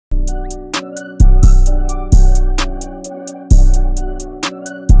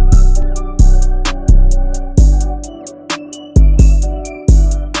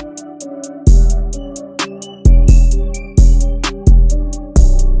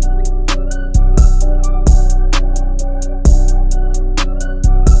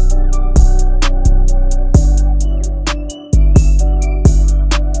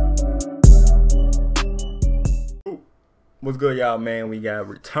good, y'all, man? We got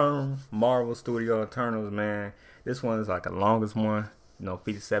Return Marvel Studio Eternals, man. This one is like the longest one, you know,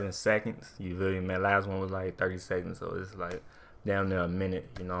 57 seconds. You feel me, man? Last one was like 30 seconds, so it's like down there a minute,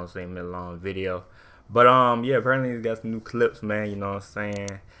 you know what I'm saying, minute long video. But yeah, apparently it's got some new clips, man, you know what I'm saying.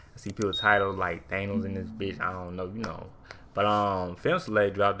 I see people titled like Thanos in this bitch, I don't know, you know. But Film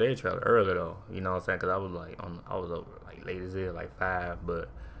Select dropped their trailer early though, you know what I'm saying, cause I was like I was over like late as hell, like 5, but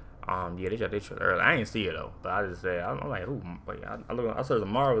yeah, they dropped their trailer early. I ain't see it though, but I just said I'm like, who? But I saw the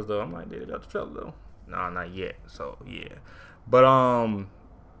Marvels though. I'm like, they dropped the trailer though. Nah, not yet. So yeah, but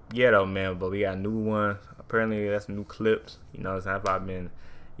yeah though, man. But we got a new one. Apparently that's some new clips. You know what I'm saying? If I've been,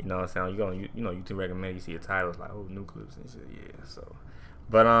 you know what I'm saying, you know, YouTube recommend you see a title, it's like, oh, new clips and shit. Yeah. So,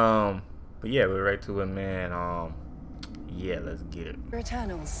 but yeah, we're right to it, man. Yeah, let's get it.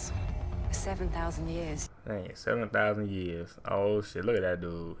 Eternals, 7,000 years. Dang, 7,000 years. Oh shit! Look at that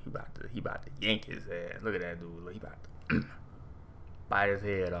dude. He about to yank his ass. Look at that dude. Look, he about to bite his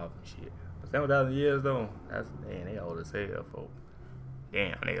head off and shit. 7,000 years though. That's, man, they old as hell, folks.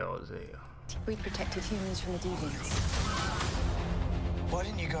 Damn, they old as hell. We protected humans from the deviants. Why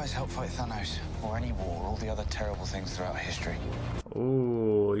didn't you guys help fight Thanos or any war, all the other terrible things throughout history?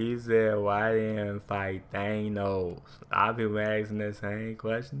 Ooh, he said, why didn't fight Thanos? I've been asking the same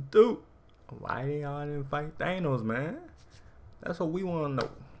question too. Why y'all didn't fight Thanos, man? That's what we want to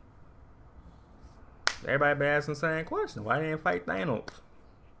know. Everybody been asking the same question. Why didn't fight Thanos?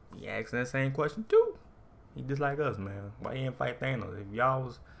 He asking the same question too. He just like us, man. Why you didn't fight Thanos? If y'all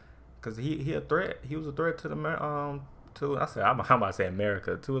was, cause he a threat. He was a threat to the I'm about to say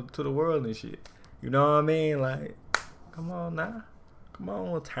America, to the world and shit. You know what I mean? Like, come on now, come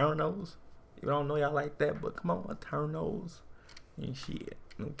on, Eternals. You don't know y'all like that, but come on, Eternals and shit.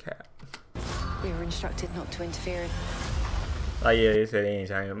 No cap. We were instructed not to interfere. Oh yeah, they said they ain't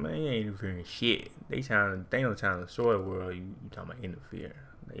trying to, man, they ain't interfering shit. They trying to destroy the world. You talking about interfere?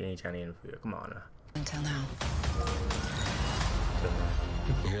 They ain't trying to interfere. Come on now. Until now.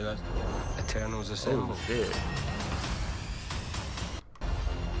 You hear that? Eternals assemble. Oh shit.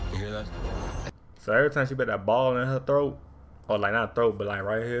 You hear that? So every time she put that ball in her throat, or like not throat, but like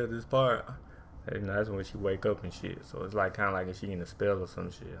right here, this part, you know, that's when she wake up and shit. So it's like kind of like if she in a spell or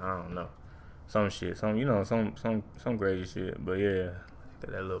some shit. I don't know, some shit, you know, some crazy shit. But yeah,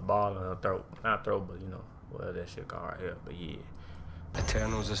 got that little ball in her throat, not throat, but you know, whatever that shit called right here. But yeah,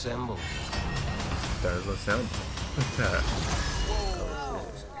 Eternals assemble. Eternals assemble. Oh,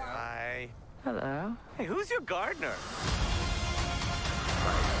 hi. Hello. Hey, who's your gardener?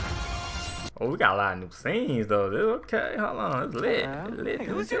 Oh, we got a lot of new scenes though. This okay, hold on, it's lit. It's lit. Hey,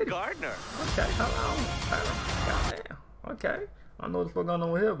 who's your gardener? Okay, hold on. Goddamn. Okay. I don't know what the fuck going on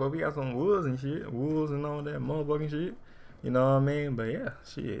over here, but we got some wolves and shit. Wolves and all that motherfucking shit. You know what I mean? But yeah,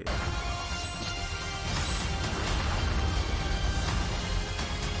 shit.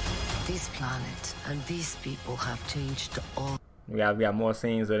 This planet and these people have changed all We got more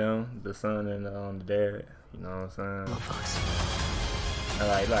scenes of them, the son and the dad. You know what I'm saying? of us.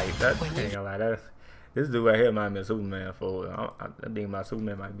 Like that. Ain't gonna lie, that this dude right here might be a Superman for. I think my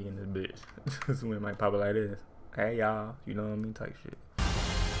Superman might be in this bitch. Superman might pop it like this. Hey y'all, you know what I mean? Type shit.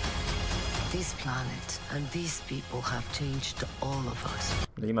 This planet and these people have changed all of us.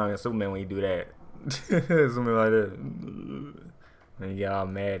 You might be a Superman when you do that. Superman like this. When you get all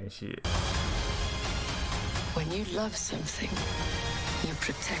mad and shit. When you love something, you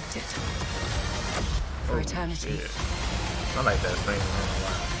protect it. For eternity. Shit. I like that thing.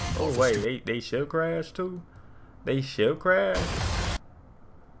 Oh wait, they ship crash too? They ship crash?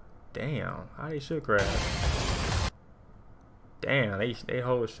 Damn, how they ship crash? Damn, they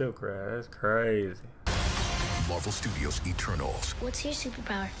whole ship crash. That's crazy. Marvel Studios Eternals. What's your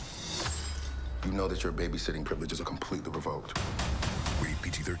superpower? You know that your babysitting privileges are completely revoked. Rated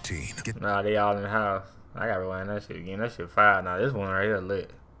PG-13. Nah, they all in the house. I gotta rewind that shit again. That shit fire. Now this one right here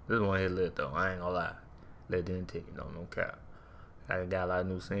lit. This one here lit though. I ain't gonna lie. Lit didn't take it. No cap. I got a lot of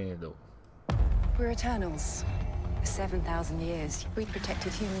new scenes though. We're Eternals. 7,000 years. We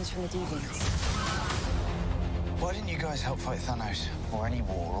protected humans from the deviants. Why didn't you guys help fight Thanos or any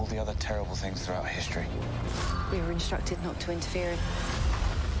war, all the other terrible things throughout history? We were instructed not to interfere.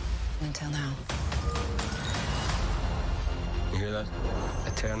 Until now. You hear that?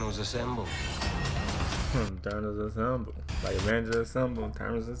 Eternals assemble. Eternals assemble. Like Avengers assemble.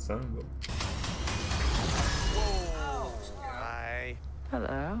 Eternals assemble. Whoa. Hi.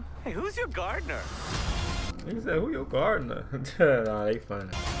 Hello. Hey, who's your gardener? He said, who your gardener? Nah, they funny.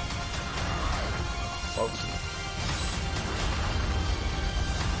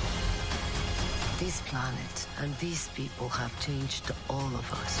 This planet and these people have changed all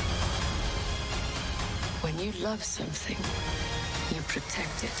of us. When you love something, you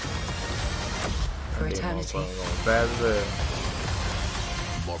protect it. For eternity.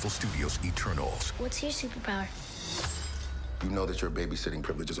 Marvel Studios Eternals. What's your superpower? You know that your babysitting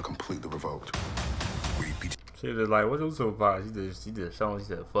privileges are completely revoked. Read PG. She was just like, what's your superpower? She just showing, she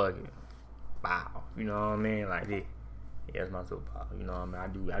said, fuck it. Wow. You know what I mean? Like, yeah, that's my superpower. You know what I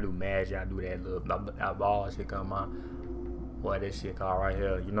mean? I do magic, I do that little ball shit come on. Boy, this shit called right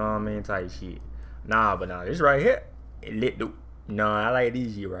here. You know what I mean? Type shit. Nah, but nah, this right here, it lit though. No, I like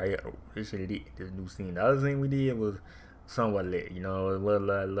this shit right here. This shit lit. This new scene. The other thing we did was somewhat lit. You know, it was a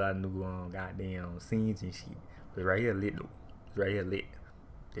little new goddamn scenes and shit. But right here lit though. Right here lit.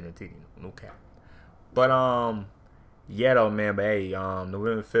 Didn't take no cap. But yeah though, man. But hey,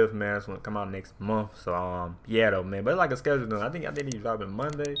 November 5th, man, it's gonna come out next month. So yeah though, man. But it's like a schedule though. I think they dropping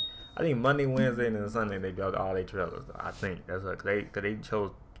Monday. I think Monday, Wednesday, and then Sunday they dropped all their trailers. Though. I think that's cause they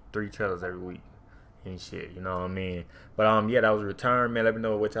chose 3 trailers every week and shit. You know what I mean? But yeah, that was Return, man. Let me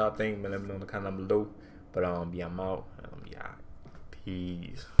know what y'all think, man. Let me know in the comment below. But yeah, I'm out. Yeah,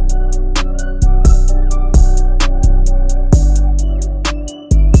 peace.